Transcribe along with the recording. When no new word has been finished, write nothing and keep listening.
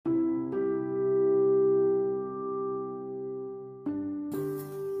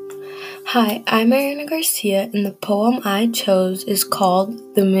Hi, I'm Mariana Garcia, and the poem I chose is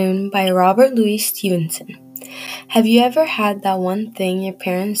called The Moon by Robert Louis Stevenson. Have you ever had that one thing your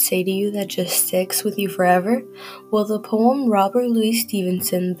parents say to you that just sticks with you forever? Well, the poem Robert Louis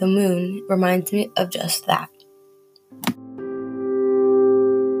Stevenson, The Moon, reminds me of just that.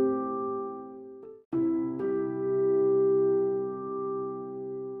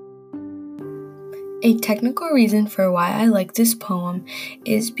 A technical reason for why I like this poem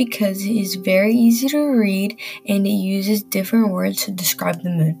is because it is very easy to read and it uses different words to describe the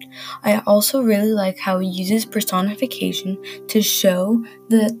moon. I also really like how it uses personification to show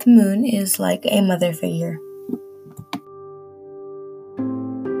that the moon is like a mother figure.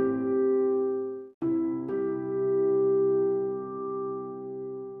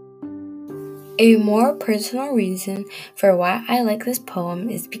 A more personal reason for why I like this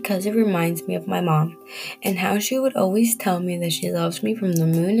poem is because it reminds me of my mom and how she would always tell me that she loves me from the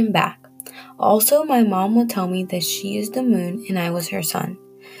moon and back. Also, my mom would tell me that she is the moon and I was her sun,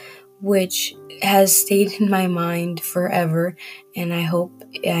 which has stayed in my mind forever, and I hope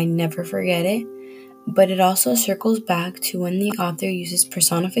I never forget it. But it also circles back to when the author uses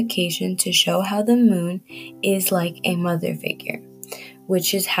personification to show how the moon is like a mother figure,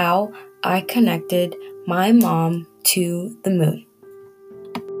 which is how I connected my mom to the moon.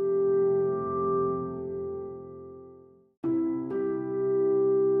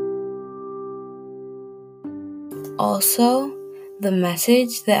 Also, the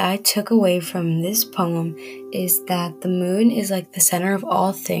message that I took away from this poem is that the moon is like the center of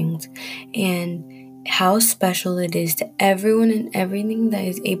all things and how special it is to everyone and everything that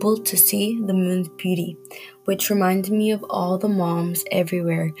is able to see the moon's beauty, which reminds me of all the moms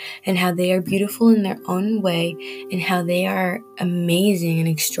everywhere and how they are beautiful in their own way and how they are amazing and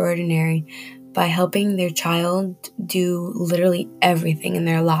extraordinary by helping their child do literally everything in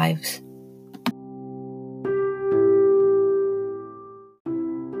their lives.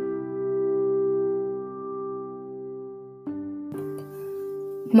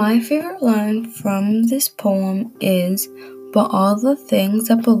 My favorite line from this poem is, "But all the things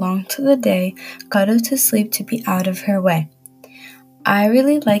that belong to the day cuddle to sleep to be out of her way." I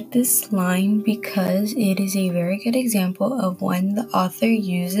really like this line because it is a very good example of when the author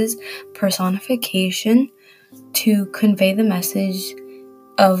uses personification to convey the message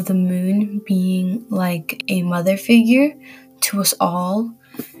of the moon being like a mother figure to us all.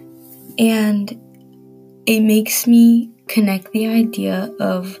 And it makes me connect the idea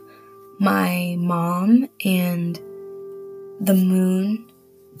of my mom and the moon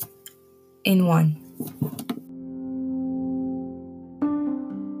in one.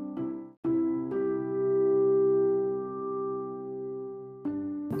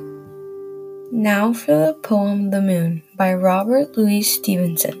 Now for the poem The Moon by Robert Louis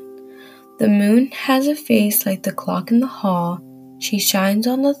Stevenson. The moon has a face like the clock in the hall. She shines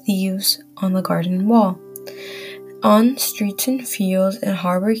on the leaves on the garden wall, on streets and fields and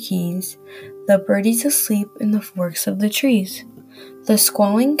harbor quays, the birdies asleep in the forks of the trees, the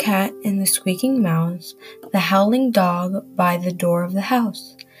squalling cat in the squeaking mouse, the howling dog by the door of the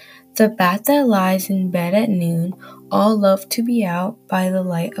house, the bat that lies in bed at noon, all love to be out by the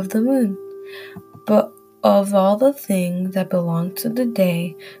light of the moon. But of all the things that belong to the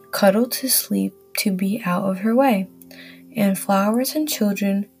day, cuddle to sleep to be out of her way. And flowers and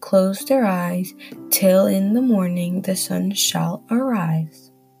children close their eyes till in the morning the sun shall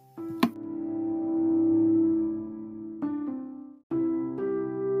arise.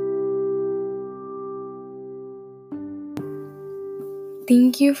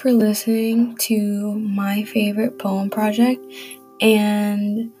 Thank you for listening to my favorite poem project,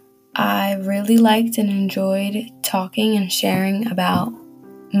 and I really liked and enjoyed talking and sharing about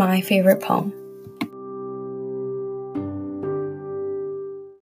my favorite poem.